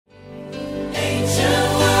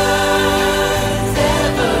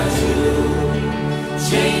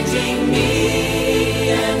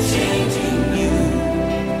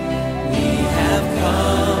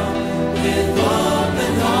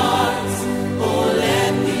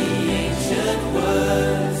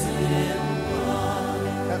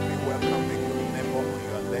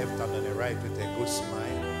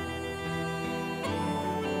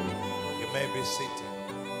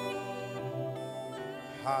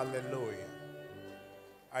Hallelujah.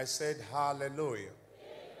 I said hallelujah.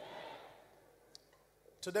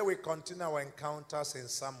 Today we continue our encounters in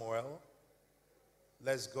Samuel.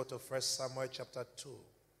 Let's go to 1 Samuel chapter 2.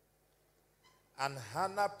 And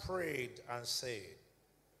Hannah prayed and said,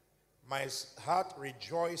 my heart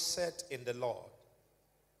rejoiceth in the Lord.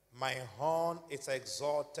 My horn is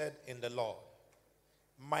exalted in the Lord.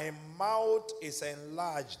 My mouth is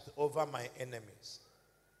enlarged over my enemies,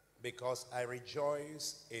 because I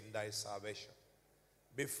rejoice in thy salvation.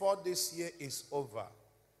 Before this year is over,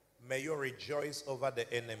 may you rejoice over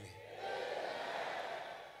the enemy.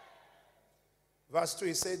 Verse 2,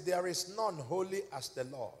 he said, there is none holy as the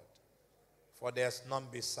Lord, for there is none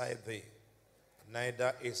beside thee,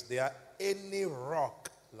 neither is there any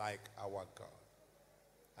rock like our God.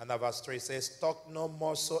 And verse 3 says, talk no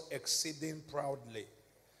more so exceeding proudly.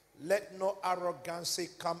 Let no arrogancy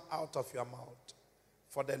come out of your mouth.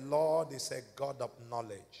 For the Lord is a God of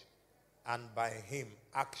knowledge, and by him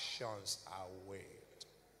actions are weighed.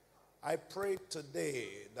 I pray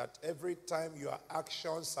today that every time your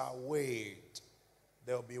actions are weighed,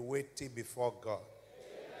 they'll be weighty before God.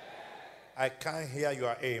 Amen. I can't hear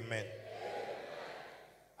your amen. Amen.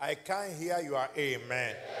 I can't hear your amen.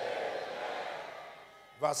 Amen.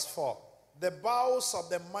 Verse 4. The bows of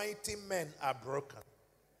the mighty men are broken,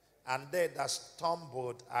 and they that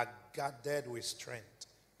stumbled are gathered with strength.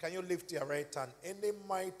 Can you lift your right hand? Any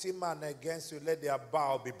mighty man against you, let their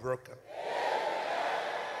bow be broken.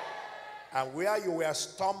 And where you were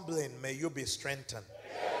stumbling, may you be strengthened.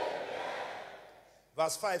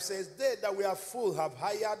 Verse 5 says, they that were full have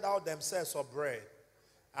hired out themselves for bread,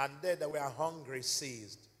 and they that were hungry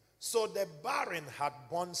ceased. So the barren had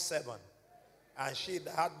borne 7, and she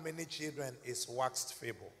that had many children is waxed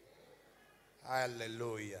feeble.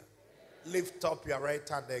 Hallelujah. Lift up your right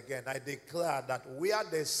hand again. I declare that where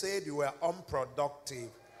they said you were unproductive,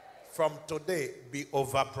 from today be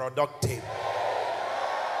overproductive.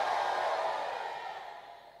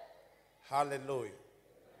 Hallelujah.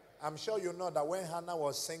 I'm sure you know that when Hannah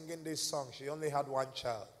was singing this song, she only had one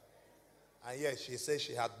child. And yet she said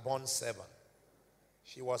she had borne 7.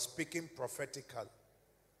 She was speaking prophetically.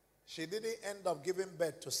 She didn't end up giving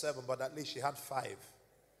birth to 7, but at least she had 5.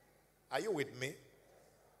 Are you with me?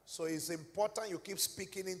 So it's important you keep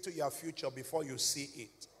speaking into your future before you see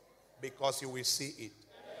it, because you will see it.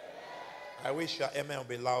 Amen. I wish your amen will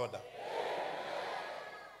be louder. Amen.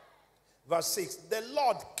 Verse 6, the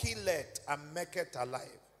Lord killeth and maketh alive.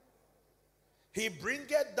 He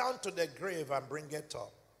bringeth down to the grave and bringeth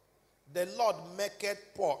up. The Lord maketh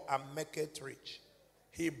poor and maketh rich.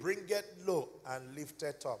 He bringeth low and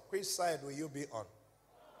lifteth up. Which side will you be on?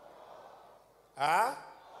 Huh?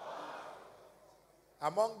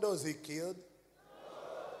 Among those he killed?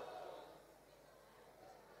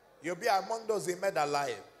 You'll be among those he made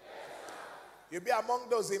alive. You'll be among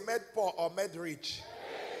those he made poor or made rich.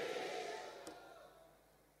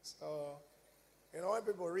 So, you know, when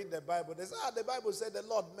people read the Bible, they say, the Bible said the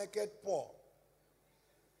Lord maketh poor.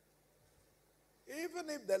 Even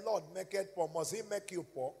if the Lord maketh poor, must he make you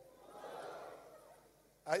poor?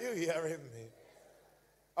 Are you hearing me?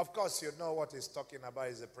 Of course, you know what he's talking about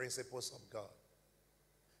is the principles of God.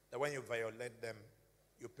 That when you violate them,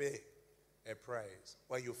 you pay a price.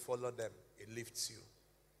 When you follow them, it lifts you.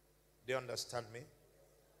 Do you understand me?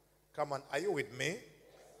 Come on, are you with me?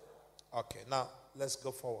 Okay, now let's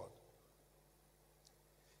go forward.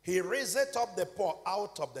 He raised up the poor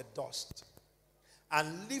out of the dust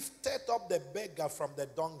and lifted up the beggar from the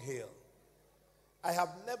dunghill. I have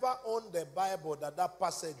never owned the Bible that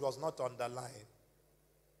passage was not underlined.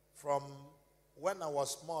 From when I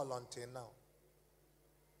was small until now.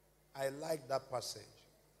 I like that passage.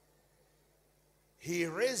 He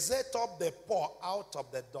raised up the poor out of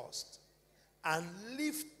the dust and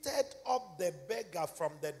lifted up the beggar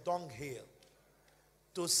from the dunghill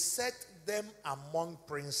to set them among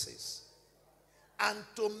princes and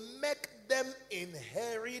to make them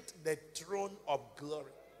inherit the throne of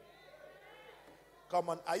glory.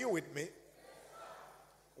 Come on, are you with me?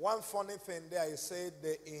 One funny thing there, I said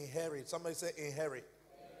they inherit. Somebody say inherit.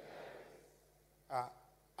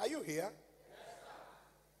 Are you here?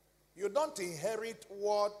 You don't inherit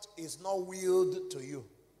what is not willed to you.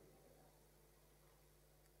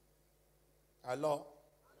 Hello?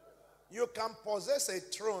 You can possess a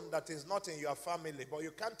throne that is not in your family, but you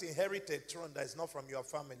can't inherit a throne that is not from your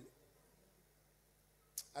family.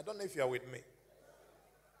 I don't know if you are with me.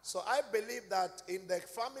 So I believe that in the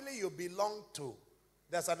family you belong to,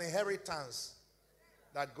 there's an inheritance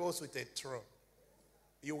that goes with a throne.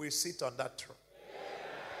 You will sit on that throne.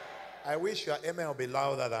 I wish your amen will be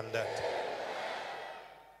louder than that.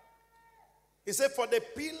 He said, for the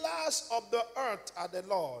pillars of the earth are the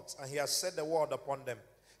Lord's, and he has set the word upon them.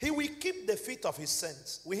 He will keep the feet of his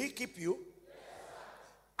saints. Will he keep you?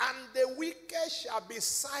 Yes. And the wicked shall be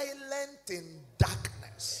silent in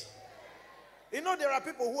darkness. You know, there are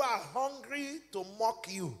people who are hungry to mock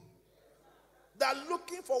you. They are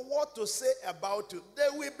looking for what to say about you.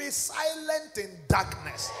 They will be silent in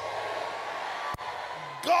darkness.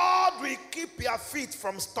 God will keep your feet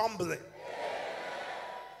from stumbling.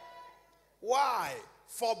 Why?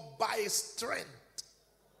 For by strength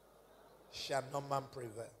shall no man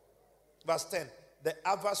prevail. Verse 10. The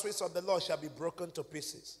adversaries of the Lord shall be broken to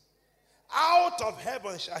pieces. Out of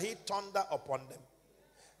heaven shall he thunder upon them.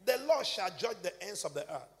 The Lord shall judge the ends of the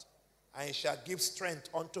earth, and he shall give strength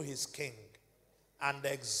unto his king, and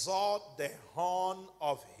exalt the horn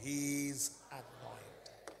of his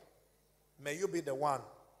anointed. May you be the one.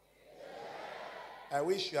 I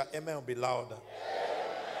wish your amen will be louder.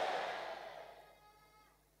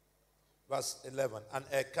 Verse 11. And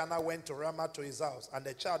Elkanah went to Ramah to his house, and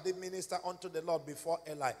the child did minister unto the Lord before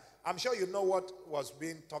Eli. I'm sure you know what was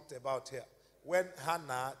being talked about here. When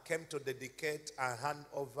Hannah came to dedicate and hand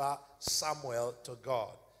over Samuel to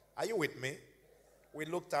God. Are you with me? We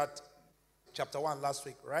looked at chapter 1 last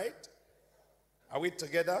week, right? Are we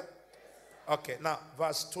together? Okay, now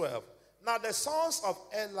verse 12. Now the sons of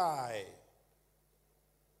Eli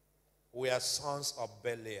were sons of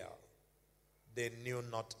Belial. They knew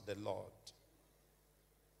not the Lord.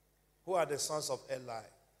 Who are the sons of Eli?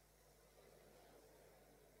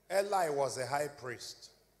 Eli was a high priest.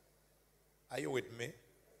 Are you with me?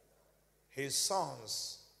 His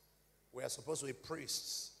sons were supposed to be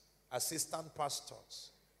priests, assistant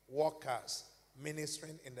pastors, workers,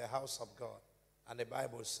 ministering in the house of God. And the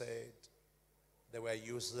Bible said they were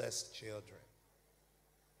useless children.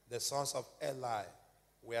 The sons of Eli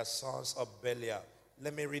were sons of Belial.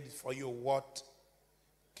 Let me read for you what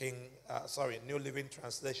New Living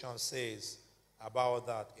Translation says about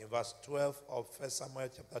that in verse 12 of 1 Samuel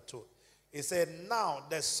chapter 2. He said, now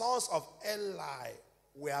the sons of Eli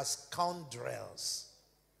were scoundrels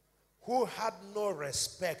who had no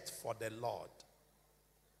respect for the Lord.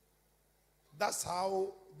 That's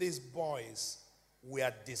how these boys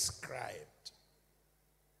were described.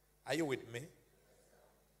 Are you with me?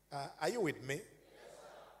 Are you with me?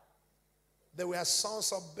 They were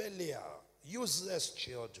sons of Belial, useless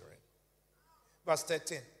children. Verse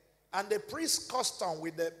 13. And the priest's custom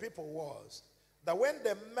with the people was that when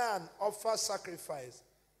the man offered sacrifice,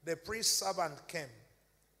 the priest's servant came,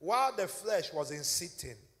 while the flesh was in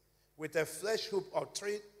sitting, with a flesh hoop of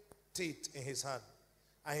 3 teeth in his hand.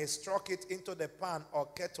 And he struck it into the pan or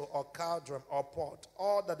kettle or cauldron or pot,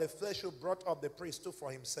 all that the flesh hoop brought up the priest took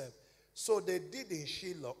for himself. So they did in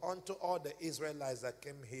Shiloh unto all the Israelites that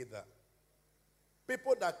came hither.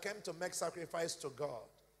 People that came to make sacrifice to God,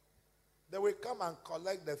 they will come and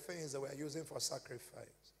collect the things they were using for sacrifice.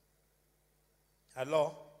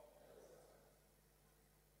 Hello?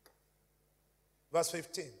 Verse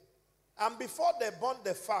 15. And before they burnt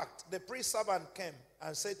the fat, the priest servant came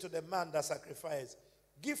and said to the man that sacrificed,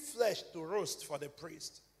 give flesh to roast for the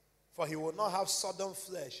priest, for he will not have sodden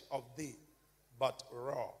flesh of thee, but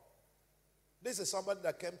raw. This is somebody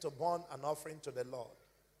that came to burn an offering to the Lord.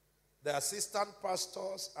 The assistant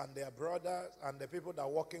pastors and their brothers and the people that are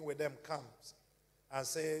working with them comes and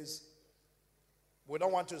says, we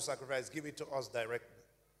don't want you to sacrifice, give it to us directly.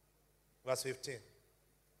 Verse 15.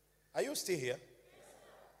 Are you still here?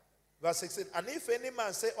 Verse 16. And if any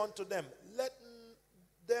man say unto them, let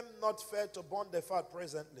them not fail to burn the fat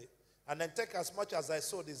presently, and then take as much as I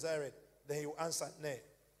so desire it, then he will answer, nay.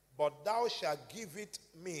 But thou shalt give it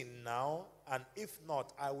me now, and if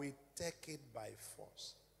not, I will take it by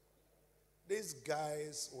force. These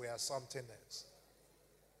guys were something else.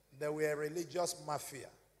 They were a religious mafia.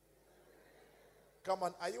 Come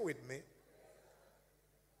on, are you with me?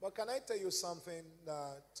 But can I tell you something,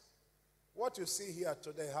 that what you see here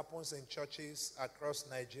today happens in churches across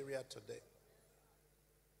Nigeria today.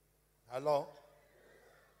 Hello?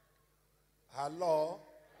 Hello?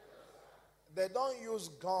 They don't use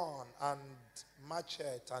gun and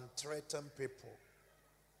machete and threaten people.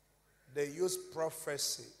 They use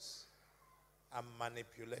prophecies and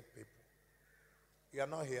manipulate people. You are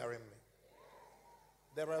not hearing me.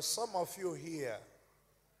 There are some of you here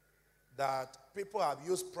that people have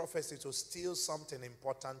used prophecy to steal something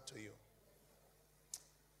important to you.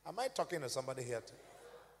 Am I talking to somebody here today?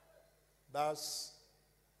 That's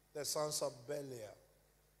the sons of Belial.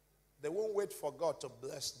 They won't wait for God to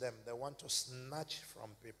bless them. They want to snatch from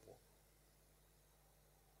people.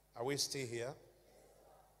 Are we still here?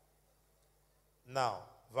 Now,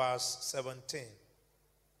 verse 17.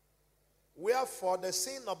 Wherefore the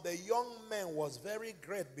sin of the young men was very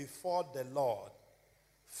great before the Lord,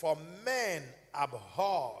 for men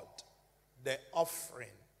abhorred the offering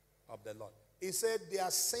of the Lord. He said their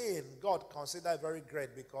sin God considered very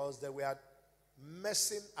great because they were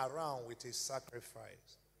messing around with his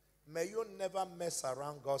sacrifice. May you never mess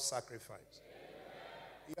around God's sacrifice.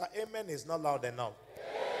 Amen. Your amen is not loud enough.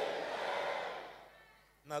 Amen.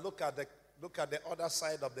 Now look at the other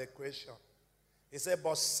side of the equation. He said,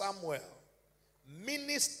 but Samuel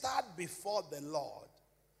ministered before the Lord,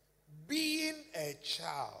 being a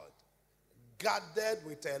child, gathered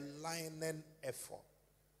with a linen ephod.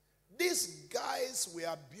 These guys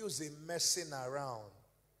were abusing, messing around.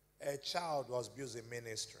 A child was abusing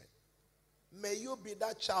ministry. May you be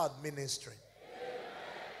that child ministering. Amen.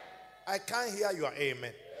 I can't hear your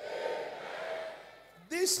amen. Amen.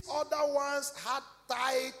 These other ones had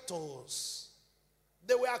titles.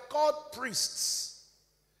 They were called priests.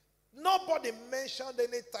 Nobody mentioned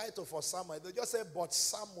any title for Samuel. They just said, but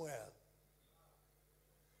Samuel.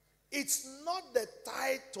 It's not the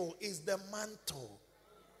title, it's the mantle.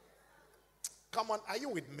 Come on, are you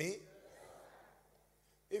with me?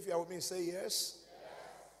 If you are with me, say yes.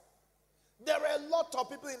 There are a lot of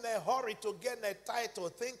people in a hurry to get a title,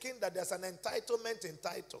 thinking that there's an entitlement in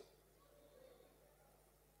title.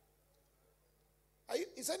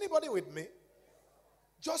 Is anybody with me?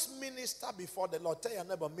 Just minister before the Lord. Tell your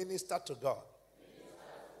neighbor, minister to God.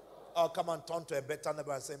 Oh, come on, turn to a better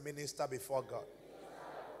neighbor and say, minister before God.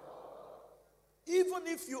 Even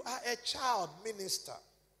if you are a child, minister.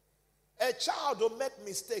 A child will make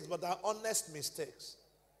mistakes, but they are honest mistakes.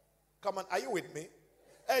 Come on, are you with me?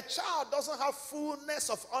 A child doesn't have fullness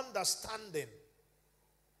of understanding,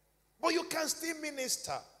 but you can still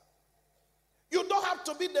minister. You don't have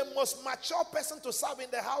to be the most mature person to serve in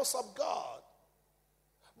the house of God,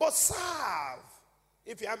 but serve.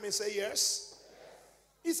 If you have me, say yes.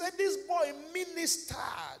 He said this boy ministered.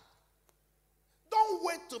 Don't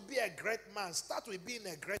wait to be a great man. Start with being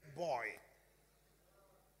a great boy.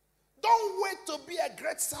 Don't wait to be a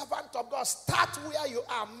great servant of God. Start where you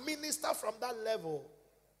are. Minister from that level.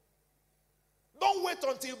 Don't wait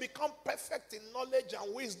until you become perfect in knowledge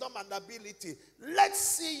and wisdom and ability. Let's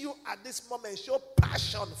see you at this moment show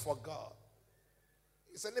passion for God.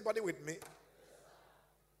 Is anybody with me?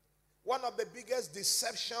 One of the biggest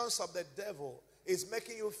deceptions of the devil is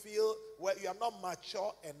making you feel well, you are not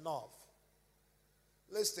mature enough.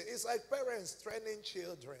 Listen, it's like parents training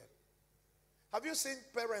children. Have you seen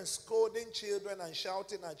parents scolding children and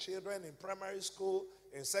shouting at children in primary school,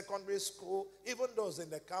 in secondary school, even those in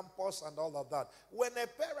the campus and all of that? When a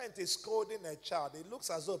parent is scolding a child, it looks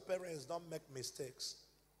as though parents don't make mistakes.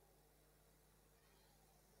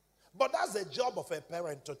 But that's the job of a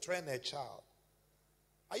parent, to train a child.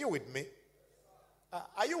 Are you with me?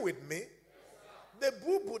 Are you with me? The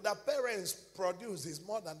boo-boo that parents produce is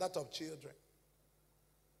more than that of children.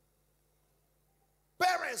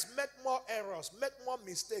 Parents make more errors, make more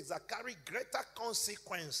mistakes that carry greater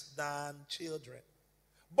consequence than children.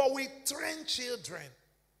 But we train children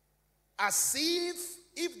as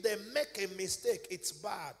if they make a mistake, it's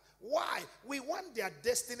bad. Why? We want their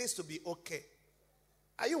destinies to be okay.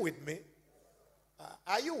 Are you with me?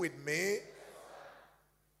 Are you with me?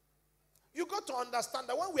 You got to understand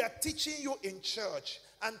that when we are teaching you in church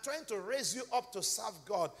and trying to raise you up to serve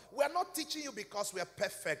God, we are not teaching you because we are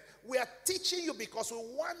perfect. We are teaching you because we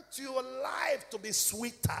want your life to be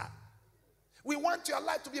sweeter. We want your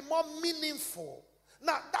life to be more meaningful.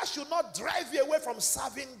 Now, that should not drive you away from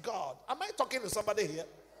serving God. Am I talking to somebody here?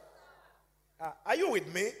 Are you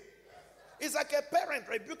with me? It's like a parent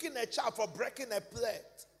rebuking a child for breaking a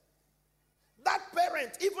plate. That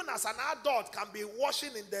parent, even as an adult, can be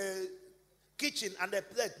washing in the kitchen and the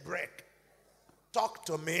plate break. Talk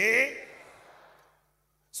to me.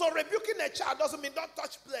 So rebuking a child doesn't mean don't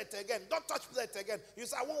touch plate again. Don't touch plate again. You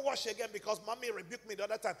say, I won't wash again because mommy rebuked me the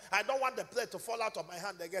other time. I don't want the plate to fall out of my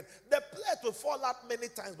hand again. The plate will fall out many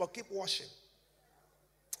times, but keep washing.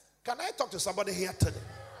 Can I talk to somebody here today?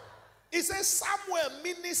 He says Samuel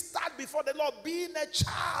ministered before the Lord being a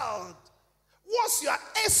child. What's your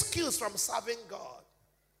excuse from serving God?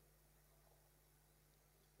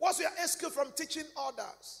 What's your excuse from teaching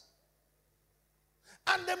others?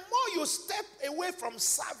 And the more you step away from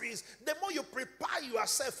service, the more you prepare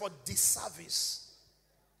yourself for disservice.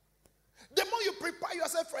 The more you prepare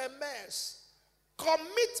yourself for a mess.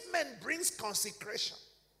 Commitment brings consecration.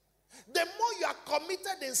 The more you are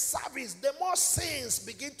committed in service, the more sins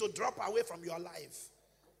begin to drop away from your life.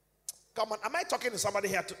 Come on, am I talking to somebody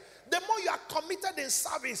here too? The more you are committed in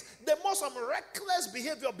service, the more some reckless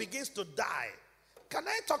behavior begins to die. Can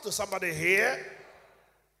I talk to somebody here?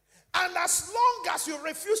 And as long as you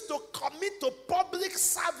refuse to commit to public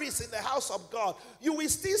service in the house of God, you will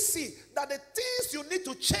still see that the things you need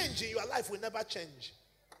to change in your life will never change.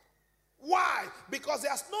 Why? Because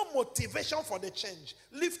there's no motivation for the change.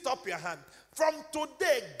 Lift up your hand. From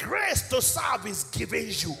today, grace to serve is given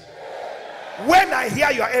you. When I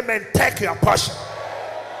hear your amen, take your portion.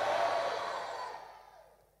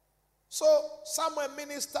 So Samuel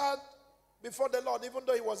ministered before the Lord, even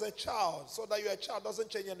though he was a child, so that you're a child doesn't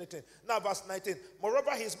change anything. Now verse 19.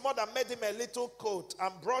 Moreover, his mother made him a little coat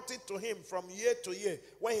and brought it to him from year to year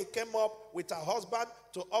when he came up with her husband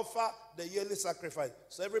to offer the yearly sacrifice.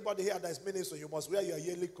 So everybody here that is minister, you must wear your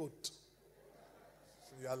yearly coat.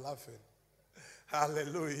 You are laughing.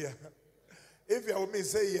 Hallelujah. If you're with me,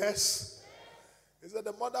 say yes. He said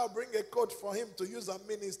the mother will bring a coat for him to use as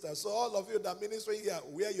minister. So all of you that minister here,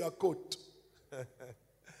 wear your coat.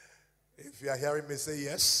 If you are hearing me, say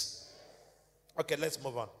yes. Okay, let's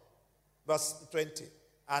move on. Verse 20.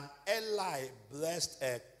 And Eli blessed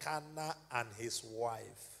Elkanah and his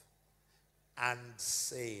wife and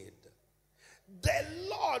said, the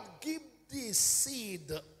Lord give thee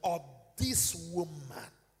seed of this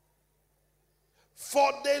woman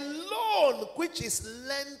for the loan which is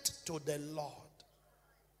lent to the Lord.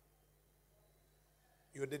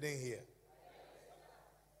 You didn't hear.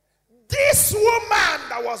 This woman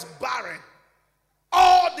that was barren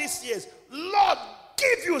all these years, Lord,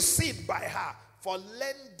 give you seed by her for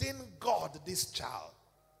lending God this child.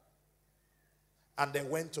 And they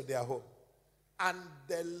went to their home. And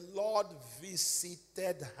the Lord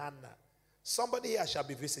visited Hannah. Somebody here shall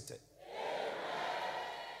be visited. Amen.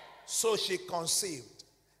 So she conceived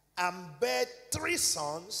and bare 3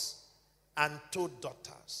 sons and 2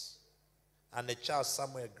 daughters. And the child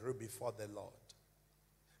Samuel grew before the Lord.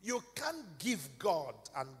 You can't give God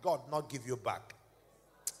and God not give you back.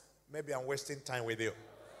 Maybe I'm wasting time with you.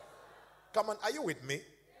 Come on, are you with me?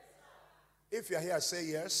 If you're here, say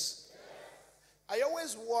yes. I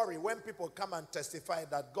always worry when people come and testify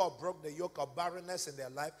that God broke the yoke of barrenness in their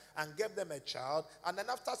life and gave them a child, and then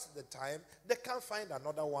after the time, they can't find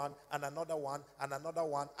another one, and another one, and another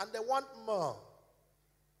one, and they want more.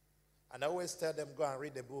 And I always tell them, go and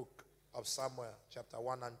read the book of Samuel, chapter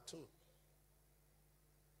 1 and 2.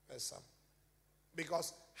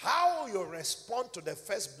 Because how you respond to the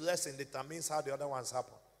first blessing determines how the other ones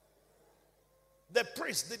happen. The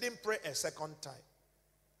priest didn't pray a second time.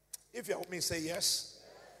 If you help me, say yes.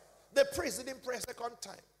 The priest didn't pray a second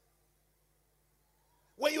time.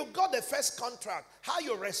 When you got the first contract, how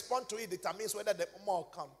you respond to it determines whether the more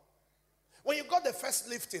come. When you got the first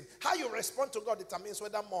lifting, how you respond to God determines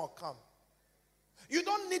whether more come. You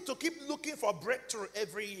don't need to keep looking for breakthrough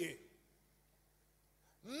every year.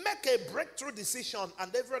 Make a breakthrough decision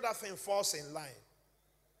and every other thing falls in line.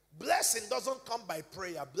 Blessing doesn't come by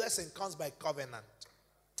prayer. Blessing comes by covenant.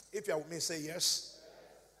 If you're with me, say yes.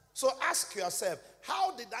 So ask yourself,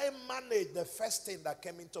 how did I manage the first thing that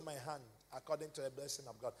came into my hand according to the blessing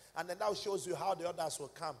of God? And then that shows you how the others will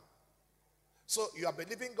come. So you are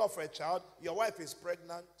believing God for a child. Your wife is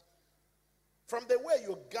pregnant. From the way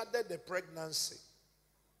you gathered the pregnancy,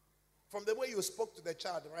 from the way you spoke to the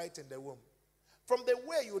child right in the womb, from the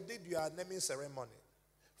way you did your naming ceremony,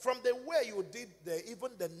 from the way you did even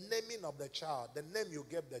the naming of the child, the name you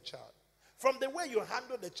gave the child, from the way you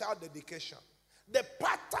handled the child dedication, the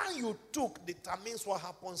pattern you took determines what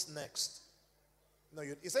happens next. No,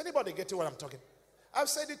 is anybody getting what I'm talking? I've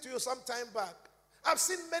said it to you some time back. I've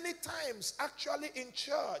seen many times actually in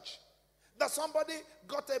church that somebody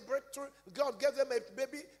got a breakthrough, God gave them a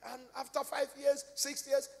baby, and after 5 years, 6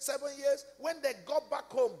 years, 7 years, when they got back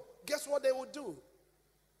home, guess what they would do?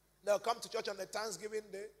 They'll come to church on the Thanksgiving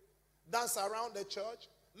day, dance around the church,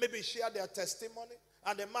 maybe share their testimony,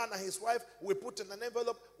 and the man and his wife will put in an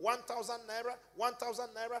envelope 1,000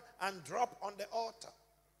 naira, and drop on the altar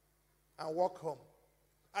and walk home.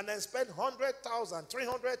 And then spend 100,000,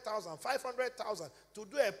 300,000, 500,000 to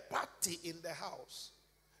do a party in the house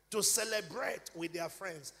to celebrate with their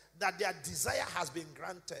friends that their desire has been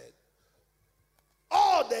granted.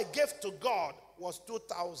 All they gave to God was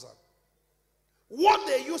 2,000. What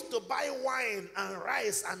they used to buy wine and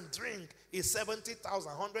rice and drink is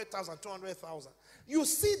 70,000, 100,000, 200,000. You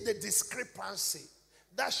see the discrepancy.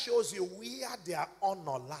 That shows you where their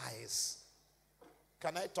honor lies.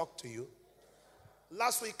 Can I talk to you?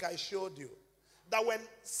 Last week I showed you that when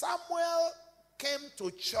Samuel came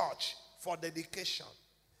to church for dedication,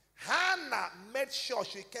 Hannah made sure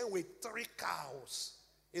she came with 3 cows.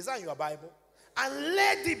 Is that in your Bible? And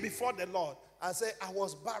laid it before the Lord and said, I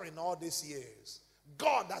was barren all these years.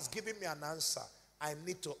 God has given me an answer. I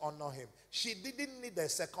need to honor him. She didn't need a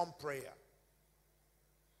second prayer.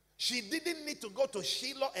 She didn't need to go to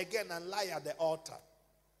Shiloh again and lie at the altar.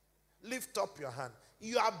 Lift up your hand.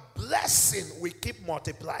 Your blessing will keep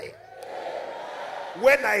multiplying.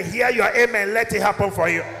 When I hear your amen, let it happen for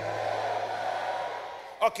you.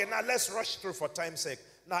 Okay, now let's rush through for time's sake.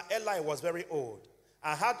 Now Eli was very old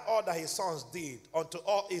and had all that his sons did unto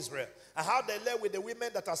all Israel, and how they lay with the women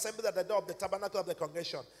that assembled at the door of the tabernacle of the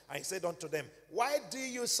congregation. And he said unto them, why do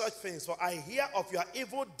you such things? For I hear of your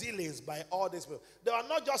evil dealings by all these people. They were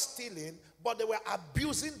not just stealing, but they were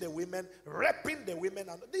abusing the women, raping the women,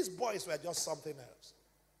 and these boys were just something else.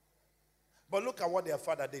 But look at what their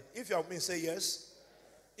father did. If you have me, say yes.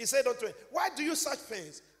 He said unto him, why do you such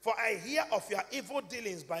things? For I hear of your evil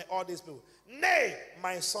dealings by all these people. Nay,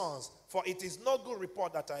 my sons, for it is no good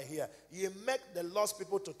report that I hear. Ye make the lost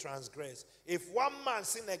people to transgress. If one man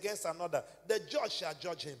sin against another, the judge shall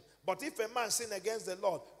judge him. But if a man sin against the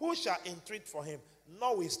Lord, who shall entreat for him?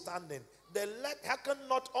 Notwithstanding, they hearken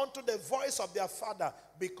not unto the voice of their father,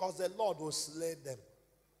 because the Lord will slay them.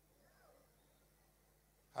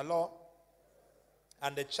 Hello?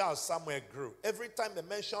 And the child Samuel grew. Every time they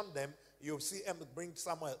mentioned them, you'll see him bring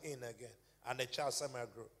Samuel in again. And the child Samuel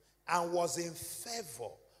grew. And was in favor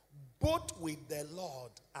both with the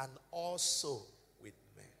Lord and also with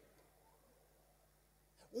men.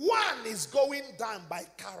 One is going down by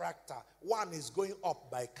character. One is going up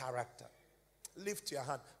by character. Lift your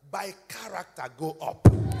hand. By character, go up.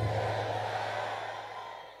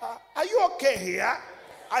 Are you okay here?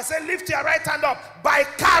 I say lift your right hand up. By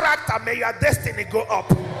character, may your destiny go up.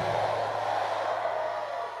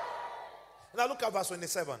 Now look at verse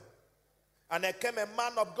 27. And there came a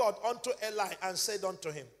man of God unto Eli and said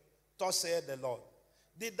unto him, thus saith the Lord,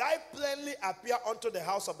 did I plainly appear unto the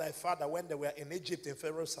house of thy father when they were in Egypt in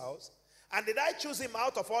Pharaoh's house? And did I choose him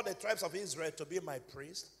out of all the tribes of Israel to be my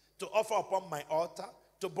priest, to offer upon my altar,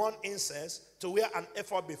 to burn incense, to wear an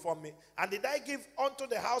ephod before me? And did I give unto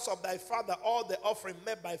the house of thy father all the offering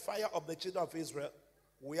made by fire of the children of Israel?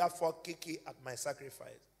 Wherefore kiki at my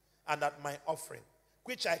sacrifice and at my offering,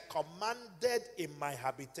 which I commanded in my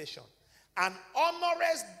habitation. And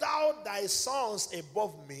honorest thou thy sons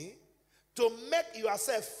above me, to make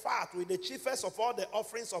yourself fat with the chiefest of all the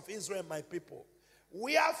offerings of Israel, my people?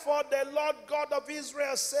 Wherefore the Lord God of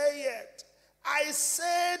Israel saith, I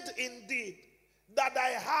said indeed that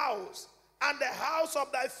thy house and the house of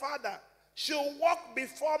thy father should walk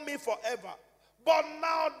before me forever. But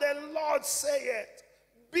now the Lord saith,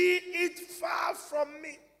 be it far from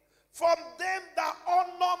me. From them that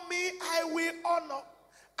honor me I will honor,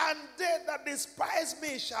 and they that despise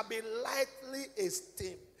me shall be lightly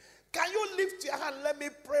esteemed. Can you lift your hand? Let me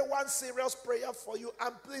pray one serious prayer for you,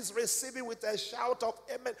 and please receive it with a shout of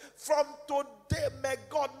amen. From today, may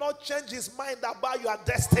God not change his mind about your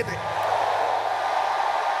destiny.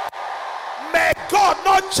 May God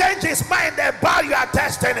not change his mind about your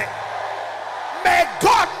destiny. May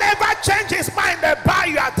God never change his mind about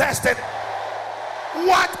your destiny.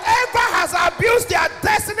 Whatever has abused their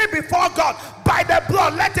destiny before God, by the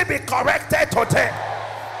blood, let it be corrected today.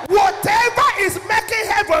 Whatever is making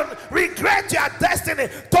heaven regret your destiny,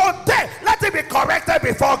 today, let it be corrected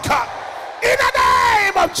before God. In the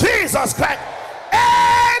name of Jesus Christ.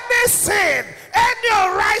 Any sin, any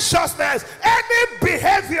unrighteousness, any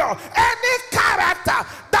behavior, any character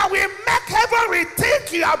that will make heaven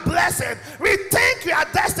rethink your blessing, rethink your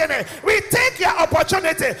destiny, rethink your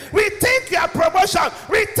opportunity, rethink your promotion,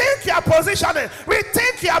 rethink your positioning,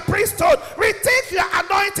 rethink your priesthood, rethink your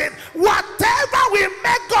anointing, whatever will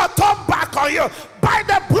make God turn back on you, by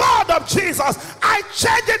the blood of Jesus, I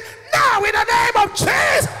change it now in the name of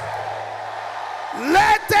Jesus.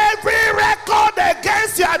 Let every record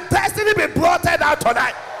against your destiny be blotted out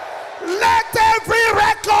tonight. Let every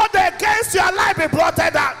record against your life be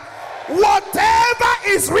blotted out. Whatever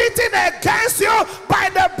is written against you by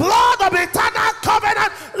the blood of the eternal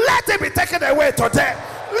covenant, let it be taken away today.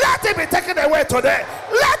 Let it be taken away today.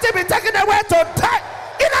 Let it be taken away today.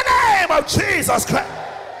 In the name of Jesus Christ.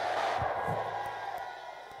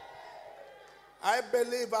 I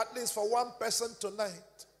believe at least for one person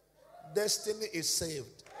tonight, destiny is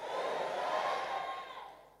saved.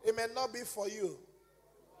 It may not be for you,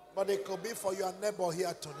 but it could be for your neighbor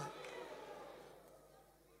here tonight.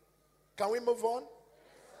 Can we move on?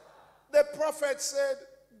 The prophet said,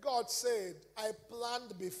 God said, I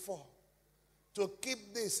planned before to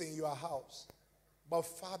keep this in your house, but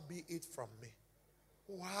far be it from me.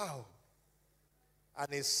 Wow. And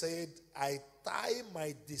he said, I tie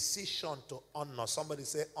my decision to honor. Somebody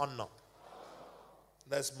say honor.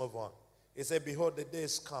 Let's move on. He said, behold, the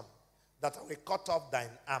days come that I will cut off thine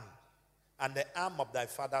arm and the arm of thy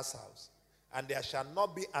father's house, and there shall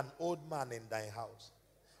not be an old man in thy house.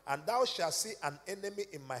 And thou shalt see an enemy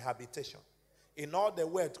in my habitation, in all the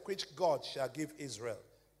word which God shall give Israel.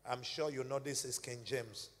 I'm sure you know this is King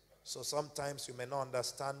James. So sometimes you may not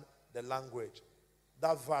understand the language.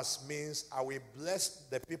 That verse means, I will bless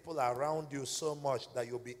the people around you so much that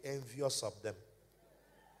you'll be envious of them.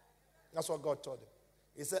 That's what God told him.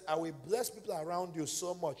 He said, I will bless people around you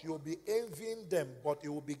so much, you will be envying them, but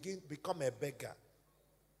you will become a beggar.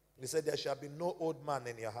 He said, there shall be no old man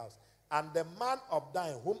in your house. And the man of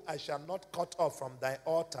thine, whom I shall not cut off from thy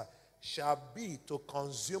altar, shall be to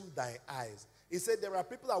consume thine eyes. He said, there are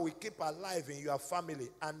people that we keep alive in your family,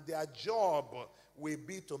 and their job will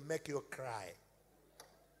be to make you cry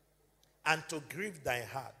and to grieve thy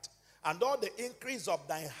heart. And all the increase of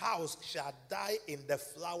thy house shall die in the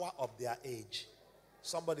flower of their age.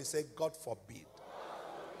 Somebody say, God forbid.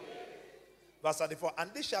 Verse 34,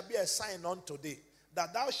 and this shall be a sign unto thee,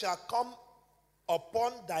 that thou shalt come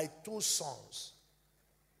upon thy two sons,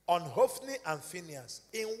 on Hophni and Phinehas.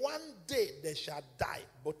 In one day they shall die,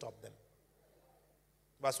 both of them.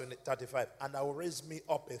 Verse 35, and I will raise me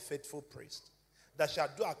up a faithful priest, that shall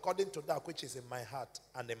do according to that which is in my heart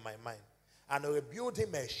and in my mind. And I will build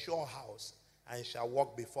him a sure house, and shall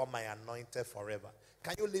walk before my anointed forever.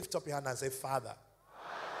 Can you lift up your hand and say, Father,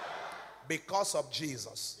 because of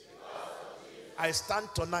Jesus, I stand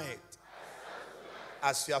tonight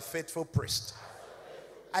as your faithful priest.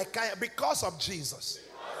 Because of Jesus,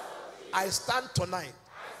 I stand tonight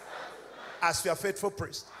as your faithful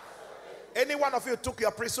priest. Any one of you took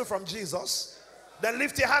your priesthood from Jesus, then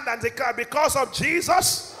lift your hand and declare, because of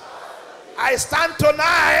Jesus, I stand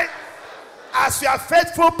tonight as your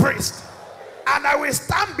faithful priest, and I will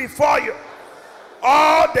stand before you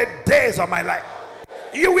all the days of my life.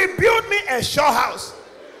 You will build me a sure house.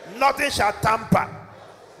 Nothing shall tamper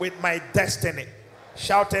with my destiny.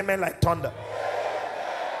 Shout amen like thunder.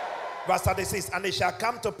 Verse 36, and it shall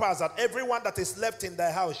come to pass that everyone that is left in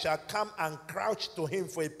thy house shall come and crouch to him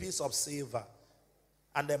for a piece of silver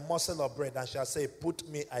and a morsel of bread, and shall say, put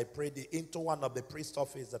me, I pray thee, into one of the priest's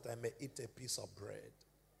office, that I may eat a piece of bread.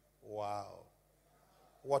 Wow.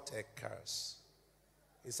 What a curse.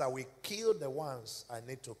 He said, we kill the ones I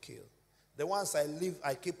need to kill. The ones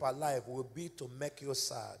I keep alive will be to make you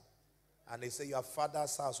sad. And he said, your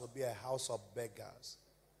father's house will be a house of beggars,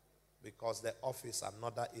 because the office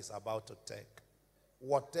another is about to take.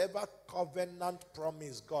 Whatever covenant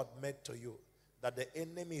promise God made to you that the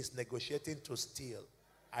enemy is negotiating to steal,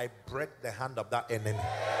 I break the hand of that enemy.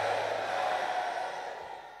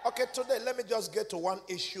 Okay, today let me just get to one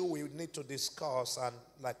issue we need to discuss, and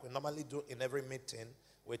like we normally do in every meeting,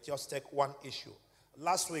 we just take one issue.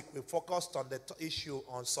 Last week we focused on the issue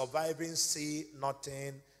on surviving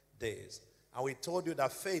see-nothing days. And we told you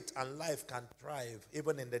that faith and life can thrive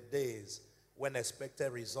even in the days when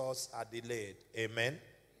expected results are delayed. Amen.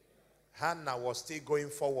 Hannah was still going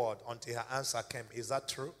forward until her answer came. Is that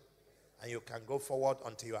true? And you can go forward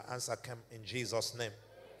until your answer came in Jesus' name.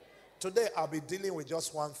 Today I'll be dealing with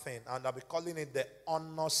just one thing, and I'll be calling it the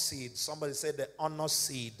honor seed. Somebody say the honor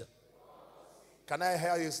seed. Can I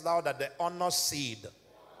hear you louder? The honor seed.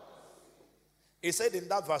 He said in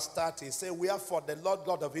that verse 30, he said, wherefore the Lord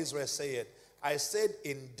God of Israel saith, I said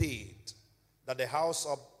indeed that the house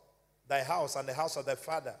of thy house and the house of thy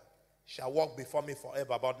father shall walk before me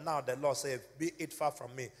forever. But now the Lord saith, be it far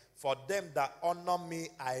from me. For them that honor me,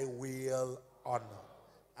 I will honor.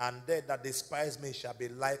 And they that despise me shall be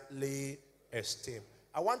lightly esteemed.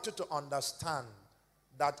 I want you to understand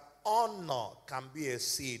that honor can be a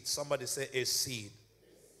seed. Somebody say a seed.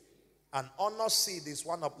 An honor seed is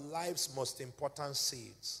one of life's most important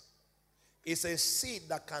seeds. It's a seed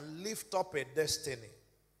that can lift up a destiny,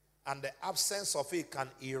 and the absence of it can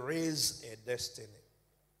erase a destiny.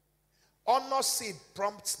 Honor seed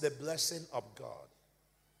prompts the blessing of God.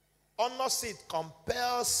 Honor seed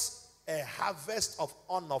compels a harvest of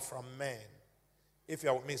honor from men. If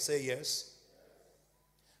you're with me, say yes.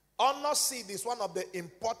 Honor seed is one of the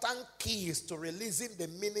important keys to releasing the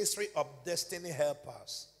ministry of destiny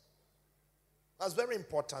helpers. That's very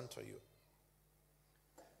important to you.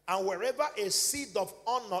 And wherever a seed of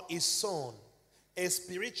honor is sown, a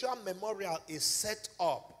spiritual memorial is set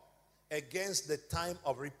up against the time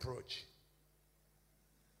of reproach.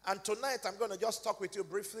 And tonight I'm going to just talk with you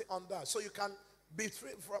briefly on that, so you can be free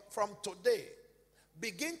from today.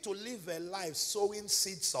 Begin to live a life sowing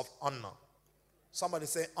seeds of honor. Somebody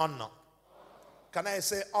say honor. Can I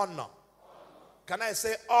say honor? Can I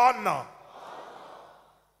say honor?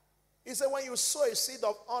 He said, when you sow a seed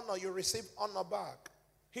of honor, you receive honor back.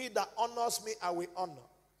 He that honors me, I will honor.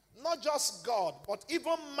 Not just God, but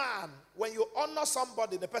even man. When you honor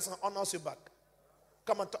somebody, the person honors you back.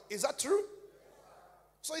 Come on, is that true?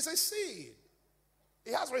 So it's a seed.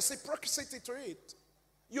 It has reciprocity to it.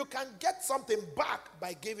 You can get something back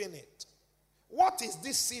by giving it. What is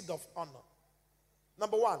this seed of honor?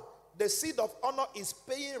 Number one, the seed of honor is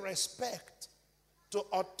paying respect to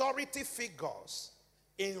authority figures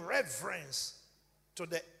in reverence to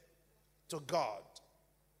God.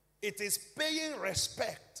 It is paying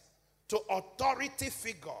respect to authority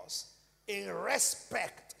figures in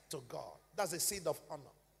respect to God. That's the seed of honor.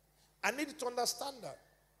 I need you to understand that.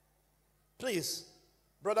 Please,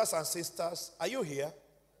 brothers and sisters, are you here?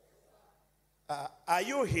 Are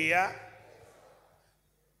you here?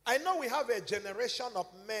 I know we have a generation of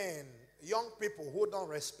men, young people who don't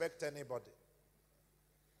respect anybody.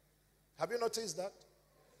 Have you noticed that?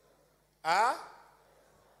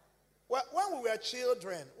 Well, when we were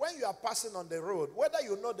children, when you are passing on the road, whether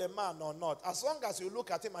you know the man or not, as long as you look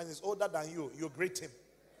at him and he's older than you, you greet him.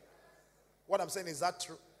 What I'm saying, is that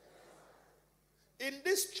true? In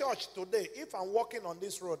this church today, if I'm walking on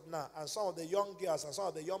this road now, and some of the young girls and some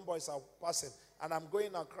of the young boys are passing, and I'm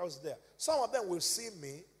going across there, some of them will see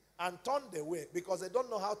me and turn away because they don't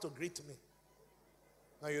know how to greet me.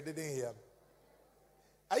 No, you didn't hear me.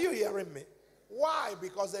 Are you hearing me? Why?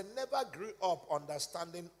 Because they never grew up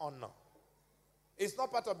understanding honor. It's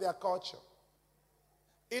not part of their culture.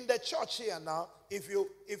 In the church here now, if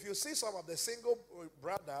you see some of the single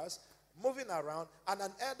brothers moving around and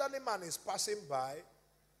an elderly man is passing by,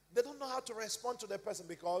 they don't know how to respond to the person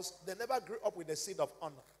because they never grew up with the seed of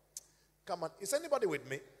honor. Come on, is anybody with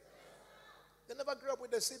me? They never grew up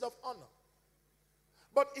with the seed of honor.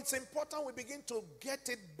 But it's important we begin to get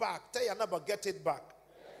it back. Tell your neighbor, get it back.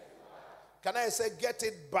 Can I say get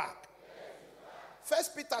it back?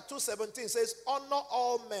 First Peter 2:17 says, honor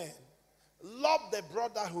all men, love the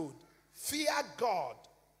brotherhood, fear God,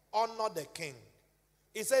 honor the king.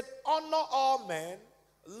 He said, honor all men,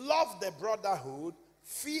 love the brotherhood,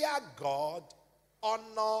 fear God,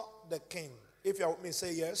 honor the king. If you're with me,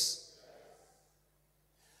 say yes.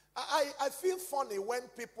 I feel funny when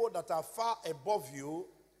people that are far above you,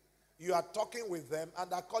 you are talking with them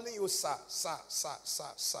and they're calling you sir, sir, sir, sir,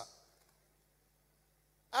 sir.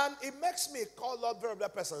 And it makes me call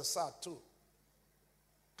that person sir too.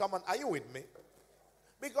 Come on, are you with me?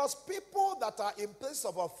 Because people that are in place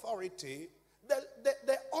of authority,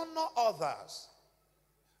 they honor others.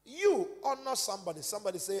 You honor somebody.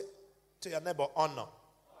 Somebody say to your neighbor, honor.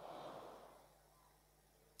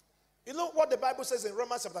 You know what the Bible says in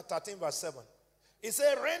Romans chapter 13 verse 7? It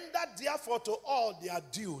says, render therefore to all their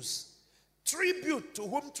dues, tribute to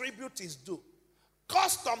whom tribute is due,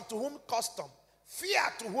 custom to whom custom, fear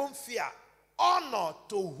to whom fear, honor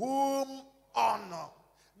to whom honor.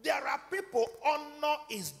 There are people honor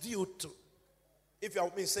is due to. If you're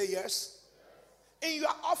with me, say yes. In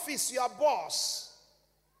your office, your boss.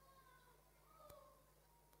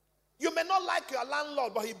 You may not like your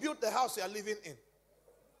landlord, but he built the house you are living in.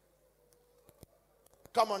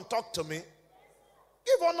 Come on, talk to me.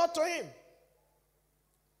 Give honor to him.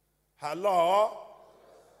 Hello?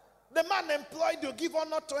 The man employed you, give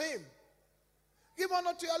honor to him. Give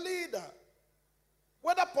honor to your leader.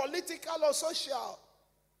 Whether political or social.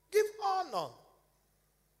 Give honor.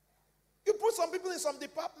 You put some people in some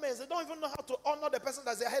departments, they don't even know how to honor the person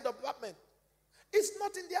that's their head of department. It's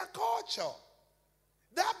not in their culture.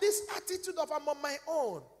 They have this attitude of I'm on my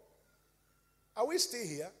own. Are we still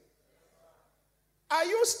here? Are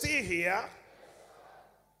you still here?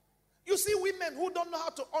 You see women who don't know how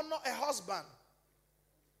to honor a husband.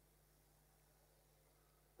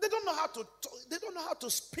 They don't know how to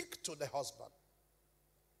speak to the husband.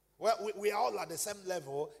 Well, we are all at the same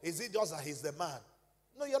level. Is it just that he's the man?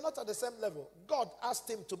 No, you're not at the same level. God asked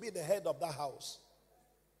him to be the head of that house.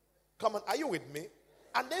 Come on, are you with me?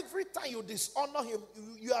 And every time you dishonor him,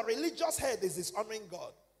 your religious head is dishonoring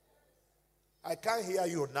God. I can't hear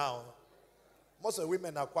you now. Most of the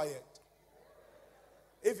women are quiet.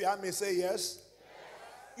 If you hear me, say yes.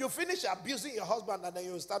 You finish abusing your husband and then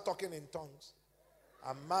you start talking in tongues.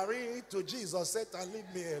 I'm married to Jesus. Satan,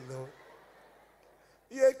 leave me alone.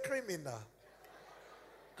 You're a criminal.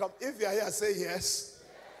 Come, if you're here, say yes.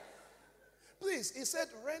 Please, he said,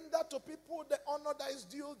 render to people the honor that is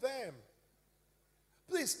due them.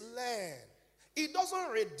 Please learn. It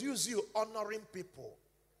doesn't reduce you honoring people.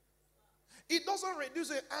 It doesn't reduce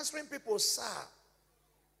you answering people, sir.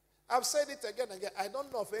 I've said it again and again. I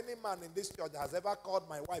don't know if any man in this church has ever called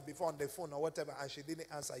my wife before on the phone or whatever and she didn't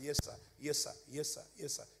answer, yes, sir, yes, sir, yes, sir,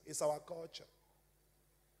 yes, sir. It's our culture.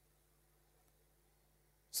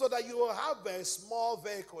 So that you will have a small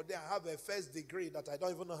vehicle there, have a first degree that I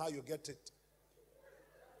don't even know how you get it.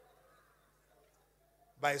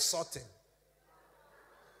 By sorting.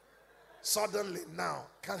 Suddenly now,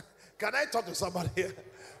 can I talk to somebody here?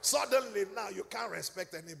 Suddenly now, you can't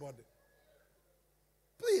respect anybody.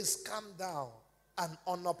 Please calm down and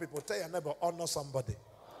honor people. Tell your neighbor, honor somebody.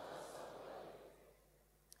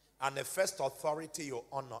 And the first authority you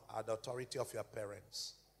honor are the authority of your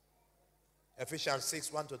parents. Ephesians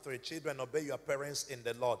 6:1-3. Children, obey your parents in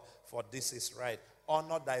the Lord, for this is right.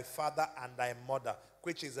 Honor thy father and thy mother,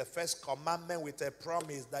 which is the first commandment with a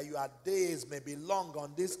promise that your days may be long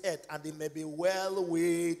on this earth and it may be well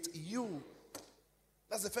with you.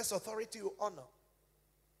 That's the first authority you honor.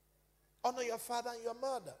 Honor your father and your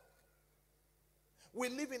mother. We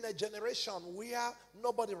live in a generation where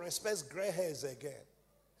nobody respects gray hairs again.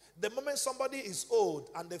 The moment somebody is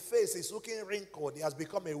old and the face is looking wrinkled, he has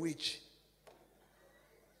become a witch.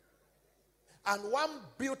 And one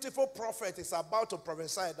beautiful prophet is about to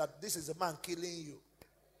prophesy that this is a man killing you.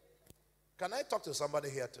 Can I talk to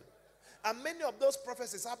somebody here today? And many of those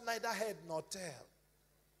prophecies have neither head nor tail.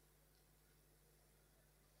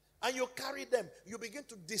 And you carry them. You begin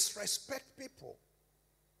to disrespect people.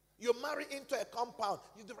 You marry into a compound.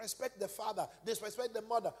 You disrespect the father, disrespect the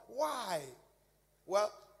mother. Why?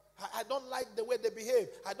 Well, I don't like the way they behave.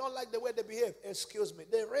 I don't like the way they behave. Excuse me.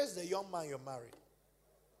 They raised the young man you married.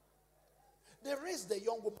 They raised the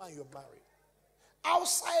young woman you married.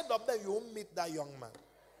 Outside of them, you won't meet that young man.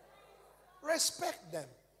 Respect them.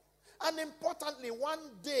 And importantly, one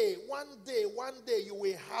day, you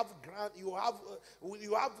will have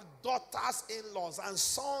you have daughters-in-laws and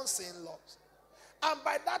sons-in-laws. And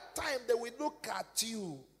by that time, they will look at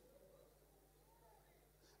you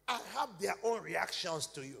and have their own reactions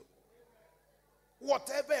to you.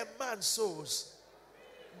 Whatever a man sows,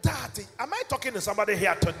 that is. Am I talking to somebody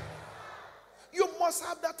here today? You must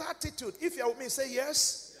have that attitude. If you're with me, say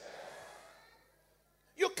yes.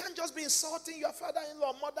 You can't just be insulting your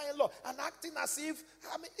father-in-law, mother-in-law, and acting as if,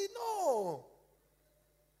 no.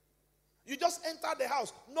 You just enter the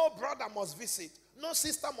house. No brother must visit. No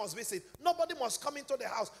sister must visit. Nobody must come into the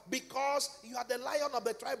house because you are the lion of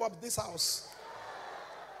the tribe of this house.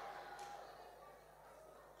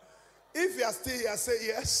 If you are still here, say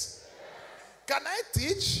yes. Can I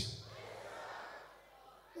teach?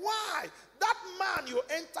 Why? That man you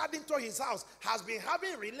entered into his house has been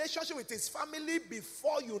having a relationship with his family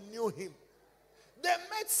before you knew him. They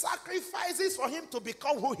made sacrifices for him to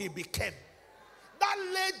become who he became. That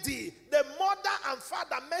lady, the mother and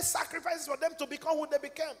father made sacrifices for them to become who they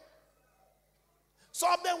became.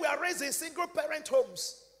 Some of them were raised in single parent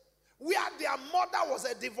homes where their mother was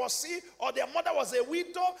a divorcee or their mother was a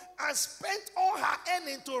widow and spent all her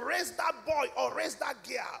earning to raise that boy or raise that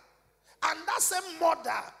girl. And that same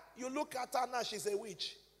mother, you look at her now, she's a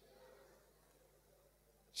witch.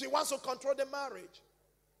 She wants to control the marriage.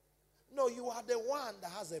 No, you are the one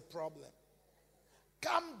that has a problem.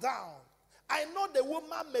 Calm down. I know the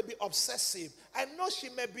woman may be obsessive. I know she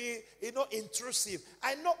may be, intrusive.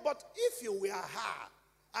 I know, but if you were her,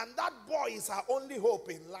 and that boy is her only hope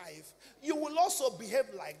in life, you will also behave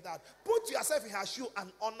like that. Put yourself in her shoe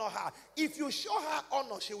and honor her. If you show her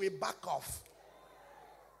honor, she will back off.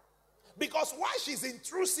 Because why she's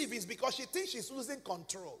intrusive is because she thinks she's losing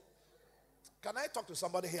control. Can I talk to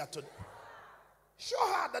somebody here today? Show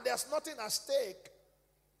her that there's nothing at stake.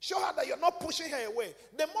 Show her that you're not pushing her away.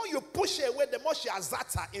 The more you push her away, the more she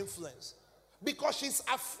exerts her influence. Because she's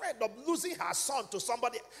afraid of losing her son to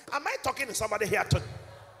somebody. Am I talking to somebody here today?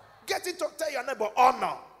 Get into, tell your neighbor,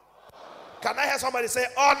 honor. Can I hear somebody say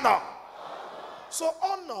honor? So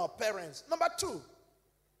honor parents. Number 2,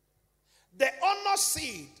 the honor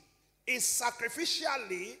seed is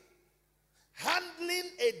sacrificially handling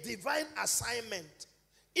a divine assignment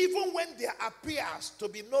even when there appears to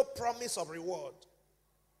be no promise of reward.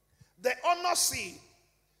 The honor seed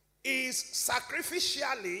is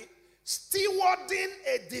sacrificially stewarding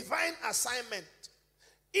a divine assignment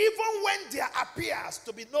even when there appears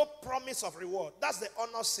to be no promise of reward. That's the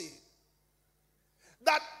honor seed.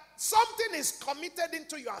 That something is committed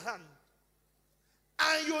into your hand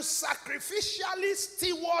and you sacrificially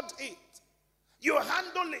steward it. You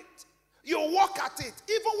handle it. You work at it.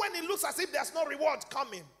 Even when it looks as if there's no reward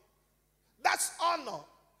coming. That's honor.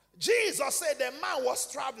 Jesus said the man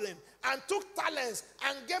was traveling and took talents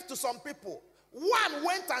and gave to some people. One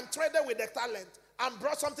went and traded with the talent and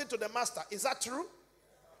brought something to the master. Is that true?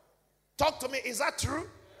 Talk to me. Is that true?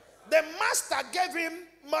 The master gave him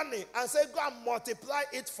money and said, go and multiply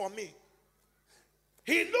it for me.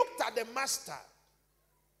 He looked at the master.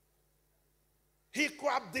 He could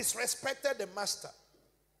have disrespected the master.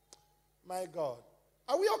 My God.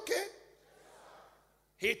 Are we okay?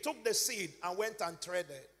 He took the seed and went and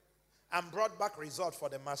traded and brought back result for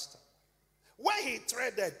the master. When he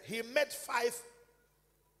traded, he made 5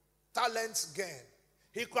 talents gain.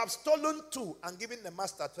 He could have stolen 2 and given the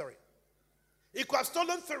master 3. He could have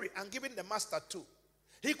stolen 3 and given the master 2.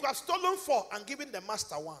 He could have stolen 4 and given the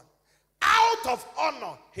master 1. Out of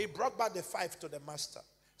honor, he brought back the 5 to the master.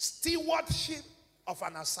 Stewardship of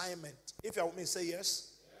an assignment. If you're with me, say yes.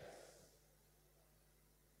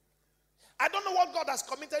 I don't know what God has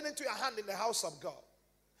committed into your hand in the house of God.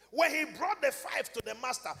 When he brought the 5 to the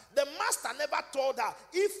master never told her,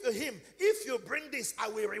 if you bring this, I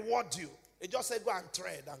will reward you. He just said, go and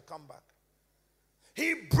trade and come back.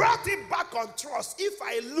 He brought it back on trust. If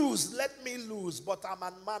I lose, let me lose, but I'm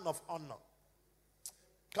a man of honor.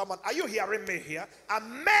 Come on, are you hearing me here? A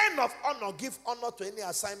man of honor give honor to any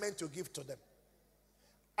assignment you give to them.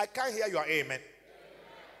 I can't hear your amen.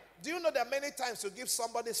 Do you know there are many times you give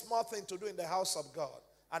somebody a small thing to do in the house of God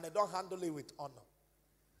and they don't handle it with honor?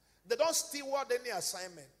 They don't steward any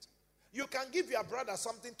assignment. You can give your brother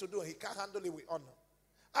something to do, he can't handle it with honor.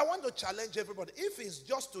 I want to challenge everybody. If it's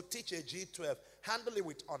just to teach a G12, handle it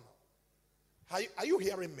with honor. Are you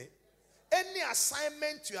hearing me? Any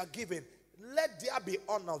assignment you are giving, let there be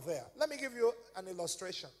honor there. Let me give you an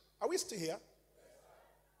illustration. Are we still here?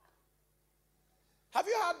 Have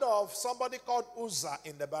you heard of somebody called Uzzah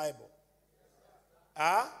in the Bible?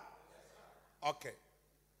 Huh? Okay.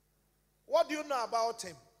 What do you know about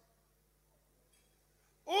him?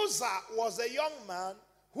 Uzzah was a young man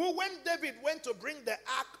who, when David went to bring the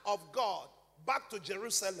ark of God back to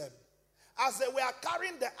Jerusalem, as they were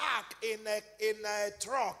carrying the ark in a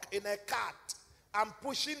truck, in a cart, and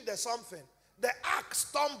pushing the something, the ark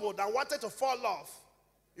stumbled and wanted to fall off.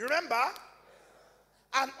 You remember?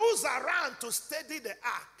 And Uzzah ran to steady the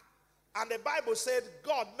ark. And the Bible said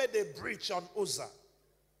God made a breach on Uzzah.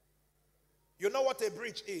 You know what a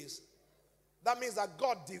breach is? That means that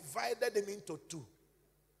God divided him into 2.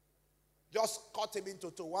 Just cut him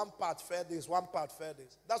into 2. One part fed this, one part fed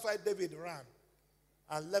this. That's why David ran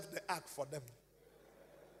and left the ark for them.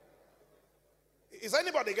 Is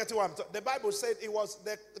anybody getting what I'm talking? The Bible said it was,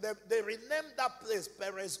 they renamed that place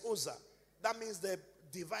Perez Uzzah. That means the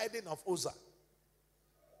dividing of Uzzah.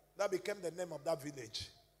 That became the name of that village.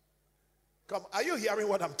 Come, are you hearing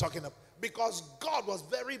what I'm talking about? Because God was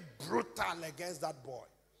very brutal against that boy.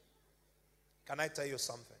 Can I tell you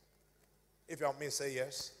something? If you want me to say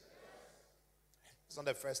yes. It's not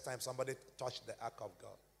the first time somebody touched the ark of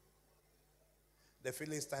God. The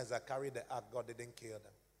Philistines that carried the ark, God didn't kill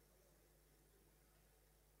them.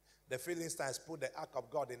 The Philistines put the ark of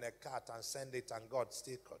God in a cart and sent it, and God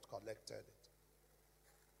still collected it.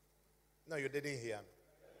 No, you didn't hear me.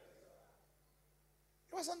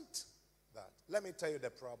 It wasn't that. Let me tell you the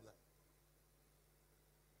problem.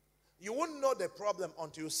 You won't know the problem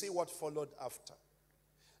until you see what followed after.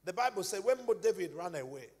 The Bible says when David ran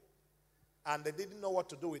away and they didn't know what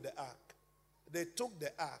to do with the ark, they took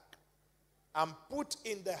the ark and put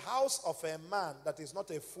in the house of a man that is not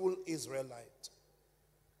a full Israelite.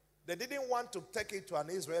 They didn't want to take it to an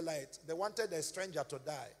Israelite. They wanted a stranger to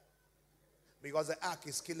die because the ark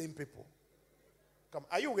is killing people. Come,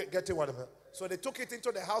 are you getting what I'm saying? So they took it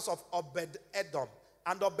into the house of Obed-Edom.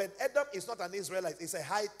 And Obed-Edom is not an Israelite. It's a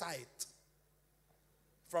Hittite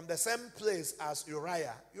from the same place as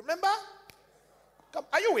Uriah. You remember? Come,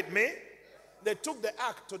 are you with me? They took the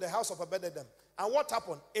ark to the house of Obed-Edom. And what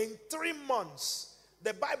happened? In 3 months,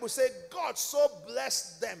 the Bible said God so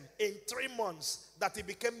blessed them in 3 months that it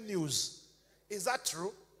became news. Is that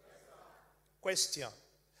true? Question.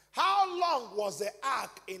 How long was the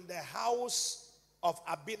ark in the house of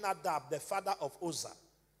Abinadab, the father of Uzzah?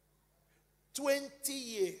 20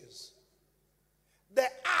 years. The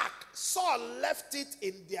ark, Saul left it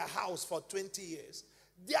in their house for 20 years.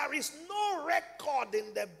 There is no record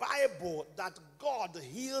in the Bible that God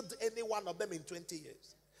healed any one of them in 20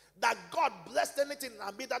 years. That God blessed anything in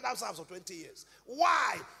Abinadab's house for 20 years.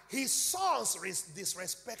 Why? His sons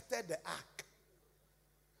disrespected the ark.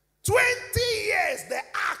 20 years the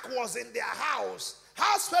ark was in their house.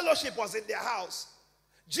 House fellowship was in their house.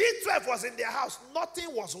 G12 was in their house.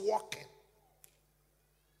 Nothing was working.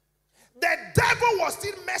 The devil was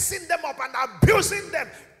still messing them up and abusing them.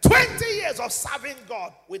 20 years of serving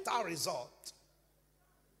God without result.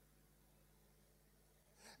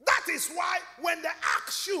 That is why when the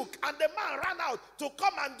ark shook and the man ran out to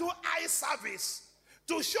come and do eye service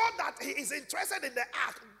to show that he is interested in the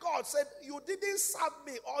ark, God said, you didn't serve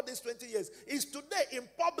me all these 20 years. It's today in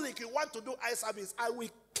public you want to do eye service. I will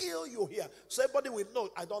kill you here. So everybody will know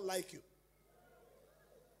I don't like you.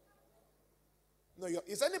 No,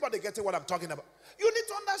 is anybody getting what I'm talking about? You need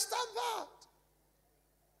to understand that.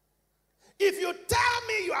 If you tell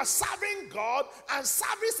me you are serving God and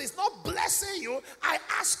service is not blessing you, I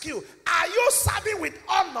ask you, are you serving with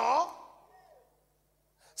honor?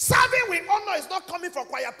 Serving with honor is not coming for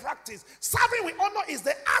choir practice. Serving with honor is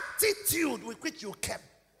the attitude with which you came.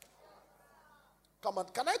 Come on,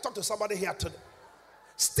 can I talk to somebody here today?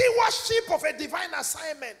 Stewardship of a divine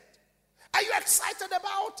assignment. Are you excited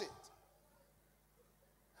about it?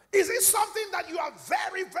 Is it something that you are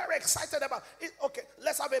very, very excited about? Okay,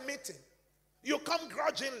 let's have a meeting. You come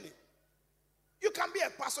grudgingly. You can be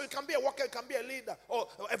a pastor, you can be a worker, you can be a leader. Oh,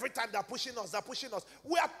 every time they're pushing us, they're pushing us.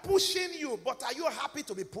 We are pushing you, but are you happy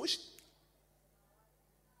to be pushed?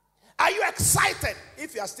 Are you excited?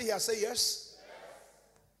 If you are still here, say yes.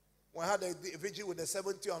 When I had a vigil with the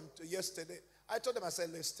 70 on yesterday, I told them, I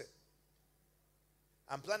said, listen,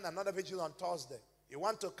 I'm planning another vigil on Thursday. You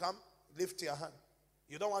want to come? Lift your hand.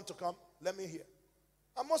 You don't want to come? Let me hear.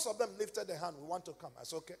 And most of them lifted their hand. We want to come. I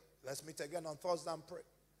said, okay, let's meet again on Thursday and pray.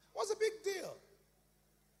 What's the big deal?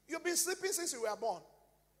 You've been sleeping since you were born.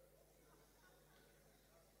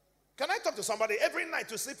 Can I talk to somebody? Every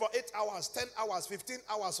night you sleep for 8 hours, 10 hours, 15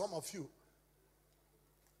 hours, some of you.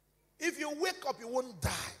 If you wake up, you won't die.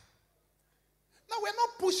 Now, we're not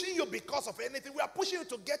pushing you because of anything. We are pushing you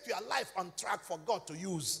to get your life on track for God to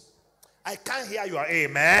use. I can't hear your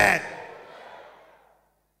amen.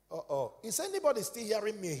 Is anybody still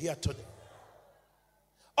hearing me here today?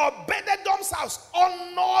 Obededom's house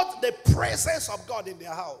honored the presence of God in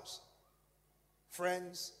their house.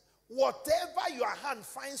 Friends, whatever your hand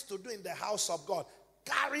finds to do in the house of God,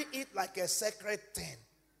 carry it like a sacred thing.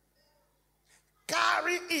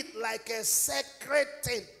 Carry it like a sacred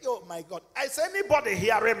thing. Oh my God. Is anybody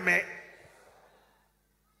hearing me?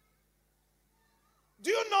 Do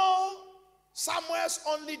you know Samuel's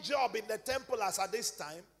only job in the temple as at this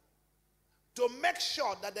time? To make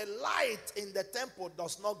sure that the light in the temple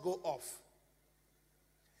does not go off.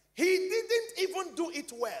 He didn't even do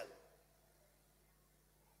it well.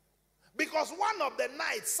 Because one of the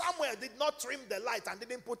nights, Samuel did not trim the light and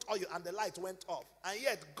didn't put oil and the light went off. And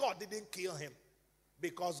yet God didn't kill him.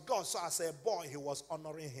 Because God saw as a boy, he was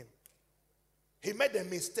honoring him. He made a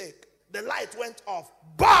mistake. The light went off.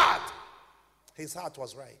 But his heart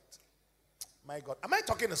was right. My God. Am I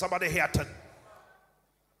talking to somebody here today?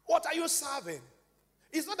 What are you serving?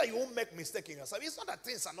 It's not that you won't make mistake in yourself. It's not that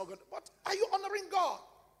things are not good. But are you honoring God?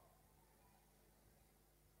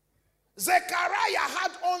 Zechariah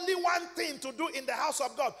had only one thing to do in the house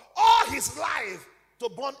of God. All his life to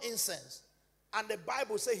burn incense. And the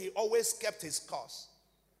Bible says he always kept his course.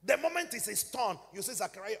 The moment it is torn, you see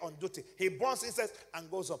Zechariah on duty. He burns incense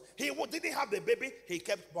and goes up. He didn't have the baby, he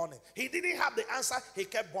kept burning. He didn't have the answer, he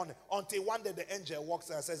kept burning. Until one day the angel walks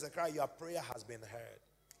in and says, Zechariah, your prayer has been heard.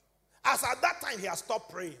 As at that time, he has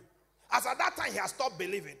stopped praying. As at that time, he has stopped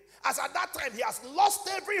believing. As at that time, he has lost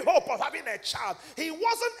every hope of having a child. He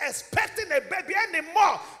wasn't expecting a baby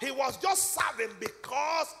anymore. He was just serving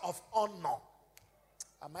because of honor.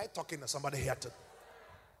 Am I talking to somebody here today?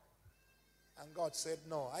 And God said,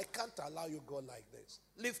 no, I can't allow you go like this.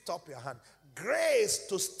 Lift up your hand. Grace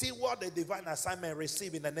to steward the divine assignment,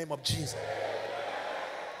 receive in the name of Jesus.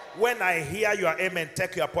 When I hear your amen,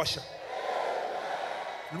 take your portion.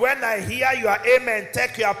 When I hear your amen,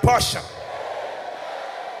 take your portion.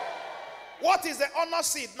 What is the honor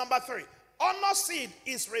seed? Number 3. Honor seed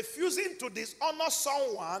is refusing to dishonor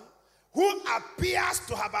someone who appears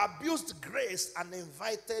to have abused grace and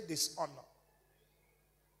invited dishonor.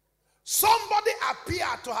 Somebody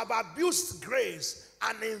appeared to have abused grace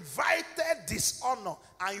and invited dishonor,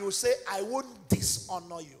 and you say, I won't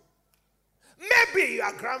dishonor you. Maybe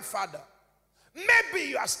your grandfather,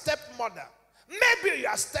 maybe your stepmother, maybe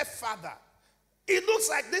your stepfather. It looks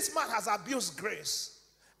like this man has abused grace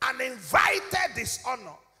and invited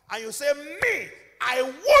dishonor, and you say, me, I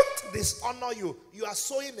won't dishonor you. You are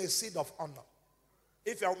sowing a seed of honor.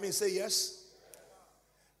 If you help me, say yes.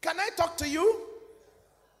 Can I talk to you?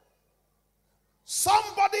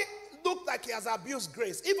 Somebody looked like he has abused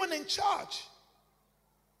grace, even in church.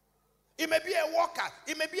 It may be a worker,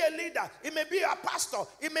 it may be a leader, it may be a pastor,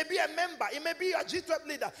 it may be a member, it may be a G12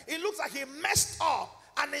 leader. It looks like he messed up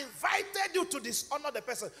and invited you to dishonor the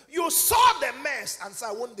person. You saw the mess and said,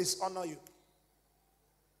 I won't dishonor you.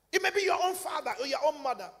 It may be your own father or your own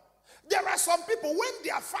mother. There are some people, when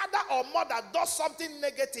their father or mother does something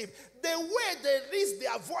negative, the way they raise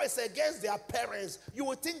their voice against their parents, you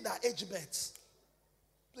would think they're age mates.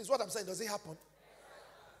 Please, what I'm saying, does it happen?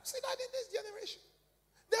 See that in this generation.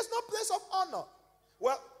 There's no place of honor.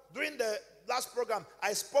 Well, during the last program,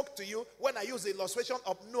 I spoke to you when I used the illustration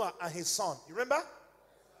of Noah and his son. You remember?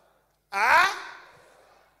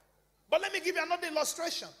 But let me give you another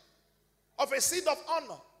illustration of a seed of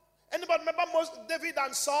honor. Anybody remember David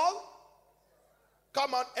and Saul?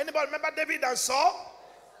 Come on. Anybody remember David and Saul?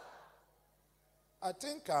 I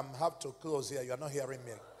think I have to close here. You are not hearing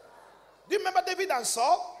me. Do you remember David and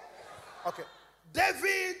Saul? Okay.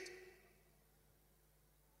 David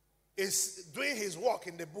is doing his work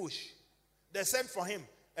in the bush. They sent for him.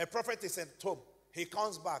 A prophet is sent home. He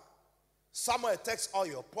comes back. Samuel takes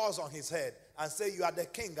oil, pours on his head, and says, you are the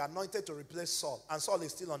king anointed to replace Saul. And Saul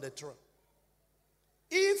is still on the throne.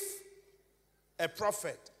 If a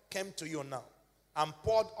prophet came to you now and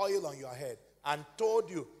poured oil on your head and told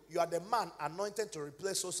you, you are the man anointed to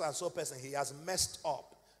replace so and so person, he has messed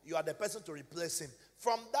up. You are the person to replace him.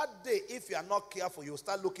 From that day, if you are not careful, you will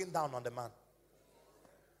start looking down on the man.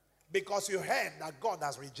 Because you heard that God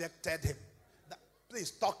has rejected him.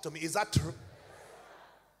 Please talk to me. Is that true?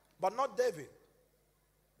 But not David.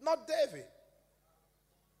 Not David.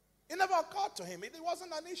 It never occurred to him. It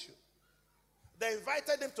wasn't an issue. They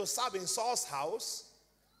invited him to serve in Saul's house.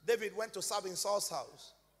 David went to serve in Saul's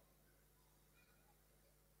house.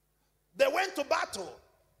 They went to battle.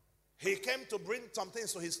 He came to bring some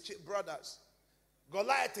things to his brothers.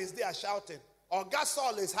 Goliath is there shouting. Oga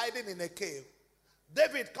Saul is hiding in a cave.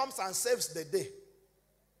 David comes and saves the day.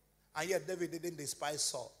 And yet David didn't despise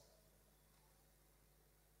Saul.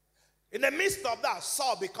 In the midst of that,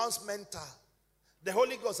 Saul becomes mental. The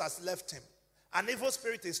Holy Ghost has left him. An evil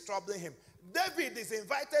spirit is troubling him. David is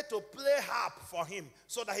invited to play harp for him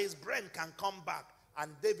so that his brain can come back.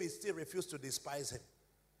 And David still refused to despise him.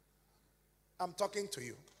 I'm talking to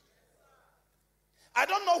you. I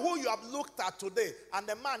don't know who you have looked at today, and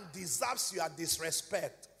the man deserves your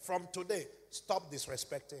disrespect. From today, stop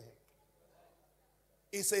disrespecting him.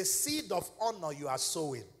 It's a seed of honor you are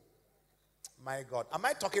sowing. My God. Am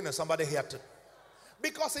I talking to somebody here today?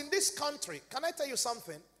 Because in this country, can I tell you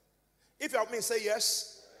something? If you help me, say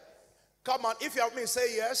yes. Come on, if you help me,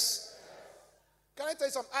 say yes. Can I tell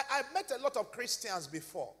you something? I've met a lot of Christians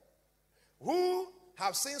before who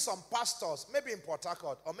have seen some pastors, maybe in Port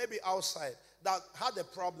Harcourt or maybe outside, that had a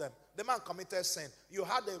problem. The man committed sin. You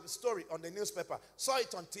had a story on the newspaper, saw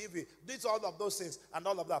it on TV, did all of those things and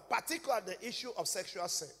all of that. Particularly the issue of sexual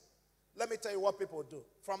sin. Let me tell you what people do.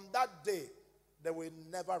 From that day, they will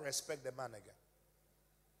never respect the man again.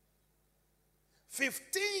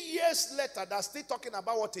 15 years later, they're still talking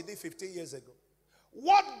about what he did 15 years ago.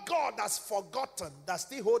 What God has forgotten, they're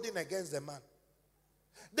still holding against the man.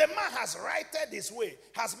 The man has righted his way,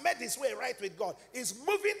 has made his way right with God, is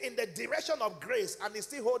moving in the direction of grace, and is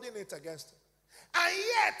still holding it against him. And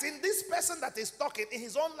yet, in this person that is talking, in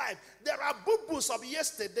his own life, there are boo-boos of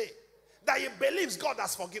yesterday that he believes God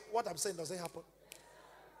has forgiven. What I'm saying, does it happen?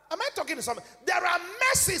 Am I talking to someone? There are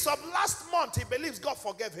mercies of last month he believes God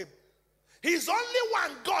forgave him. He's only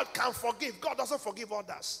one God can forgive. God doesn't forgive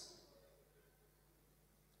others.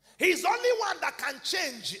 He's only one that can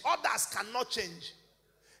change. Others cannot change.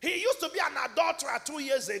 He used to be an adulterer 2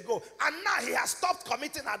 years ago, and now he has stopped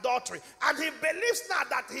committing adultery. And he believes now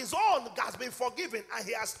that his own has been forgiven and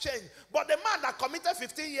he has changed. But the man that committed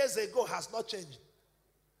 15 years ago has not changed.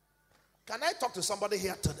 Can I talk to somebody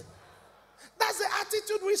here today? That's the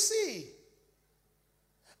attitude we see.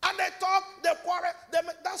 And they talk, they quarrel.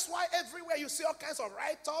 That's why everywhere you see all kinds of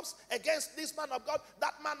write-ups against this man of God,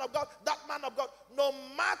 that man of God, that man of God. No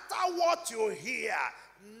matter what you hear,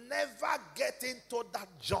 never get into that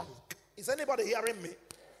junk. Is anybody hearing me?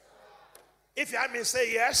 If you hear me,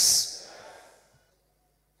 say yes.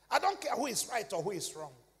 I don't care who is right or who is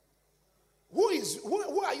wrong.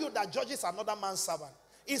 Who are you that judges another man's servant?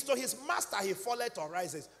 Is to his master he falleth or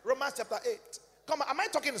rises. Romans chapter 8. Come on, am I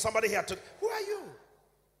talking to somebody here today? Who are you?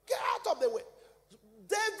 Get out of the way.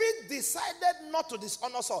 David decided not to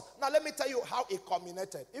dishonor Saul. Now let me tell you how it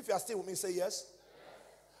culminated. If you are still with me, say yes.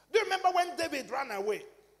 Do you remember when David ran away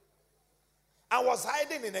and was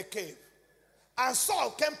hiding in a cave, and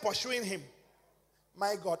Saul came pursuing him?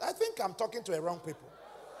 My God, I think I'm talking to the wrong people.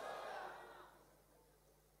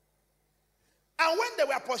 And when they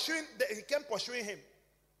were pursuing, he came pursuing him.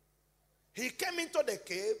 He came into the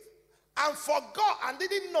cave and forgot and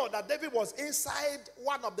didn't know that David was inside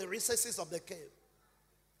one of the recesses of the cave.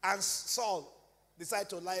 And Saul decided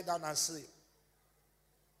to lie down and sleep.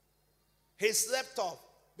 He slept off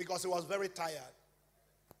because he was very tired.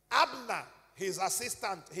 Abner, his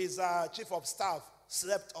assistant, his chief of staff,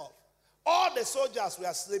 slept off. All the soldiers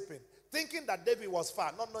were sleeping, thinking that David was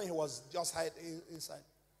far, not knowing he was just hiding inside.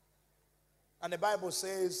 And the Bible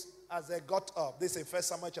says, as they got up, this is 1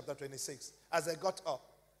 Samuel chapter 26, as they got up,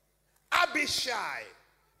 Abishai,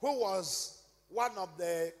 who was one of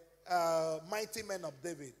the mighty men of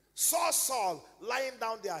David, saw Saul lying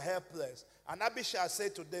down there helpless. And Abishai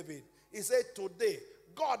said to David, He said, today,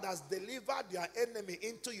 God has delivered your enemy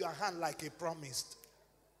into your hand like he promised.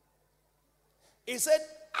 He said,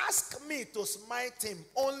 ask me to smite him.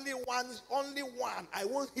 Only one. I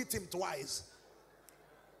won't hit him twice.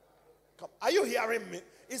 Come, are you hearing me?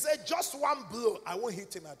 He said, just one blow. I won't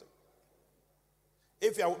hit him at all.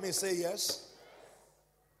 If you are with me, say yes.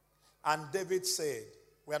 And David said,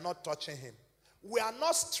 we are not touching him. We are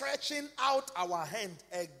not stretching out our hand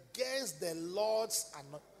against the Lord's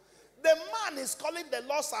anointed. The man is calling the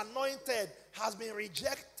Lord's anointed has been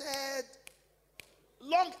rejected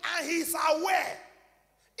long, and he's aware.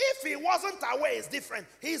 If he wasn't aware, it's different.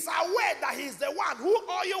 He's aware that he's the one who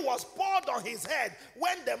oil was poured on his head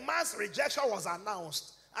when the man's rejection was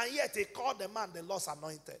announced. And yet he called the man the Lord's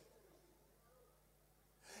anointed.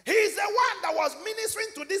 He's the one that was ministering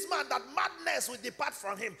to this man that madness will depart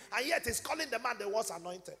from him. And yet he's calling the man the Lord's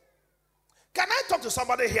anointed. Can I talk to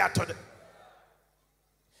somebody here today?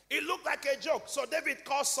 It looked like a joke. So David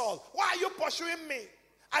called Saul. Why are you pursuing me?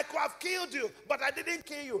 I could have killed you, but I didn't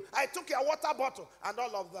kill you. I took your water bottle and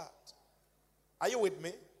all of that. Are you with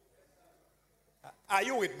me? Are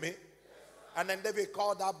you with me? And then David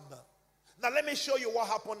called Abner. Now let me show you what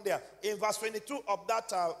happened there. In verse 22 of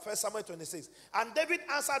that 1 Samuel 26. And David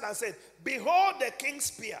answered and said, behold the king's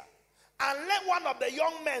spear, and let one of the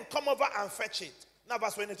young men come over and fetch it. Now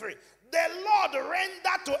verse 23. The Lord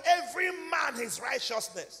render to every man his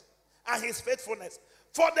righteousness and his faithfulness.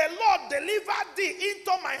 For the Lord delivered thee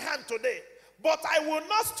into my hand today. But I will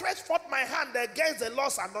not stretch forth my hand against the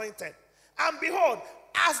Lord's anointed. And behold,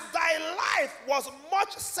 as thy life was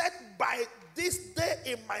much set by this day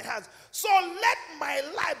in my hands, so let my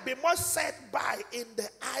life be much set by in the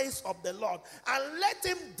eyes of the Lord. And let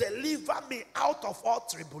him deliver me out of all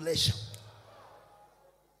tribulation.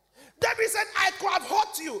 David said, I could have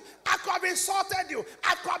hurt you. I could have insulted you.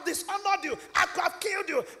 I could have dishonored you. I could have killed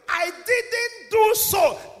you. I didn't do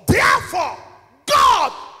so. Therefore,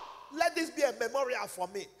 God, let this be a memorial for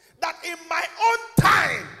me, that in my own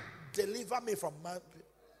time, deliver me from man.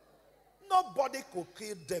 Nobody could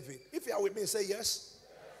kill David. If you are with me, say yes.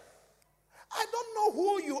 I don't know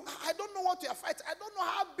who you are. I don't know what you are fighting. I don't know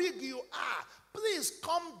how big you are. Please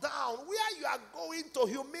come down. Where you are going to,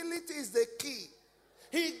 humility is the key.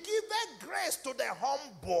 He giveth grace to the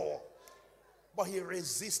humble, but he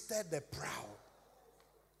resisted the proud.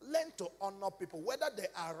 Learn to honor people. Whether they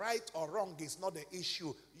are right or wrong is not the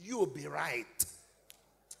issue. You be right.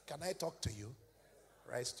 Can I talk to you?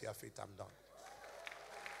 Rise to your feet. I'm done.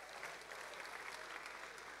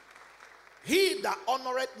 He that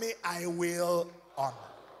honoreth me, I will honor.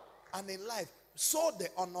 And in life, sow the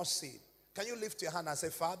honor seed. Can you lift your hand and say,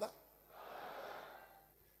 Father?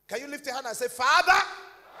 Can you lift your hand and say, Father?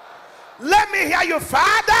 Let me hear you,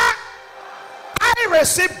 Father. I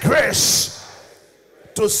receive grace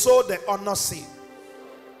to sow the honor seed.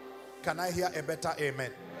 Can I hear a better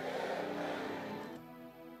amen?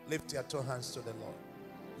 Lift your two hands to the Lord.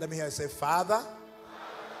 Let me hear you say, Father.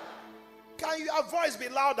 Can your voice be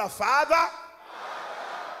louder? Father,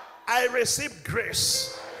 I receive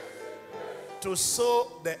grace to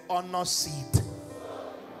sow the honor seed.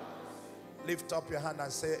 Lift up your hand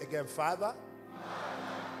and say again, Father,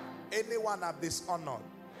 anyone I've dishonored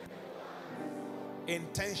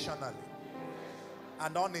intentionally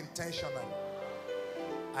and unintentionally,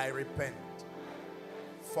 I repent.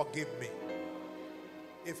 Forgive me.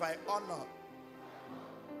 If I honor,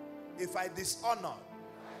 if I dishonor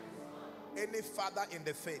any father in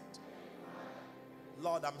the faith,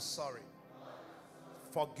 Lord, I'm sorry.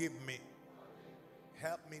 Forgive me.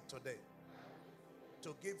 Help me today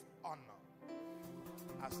to give honor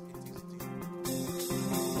as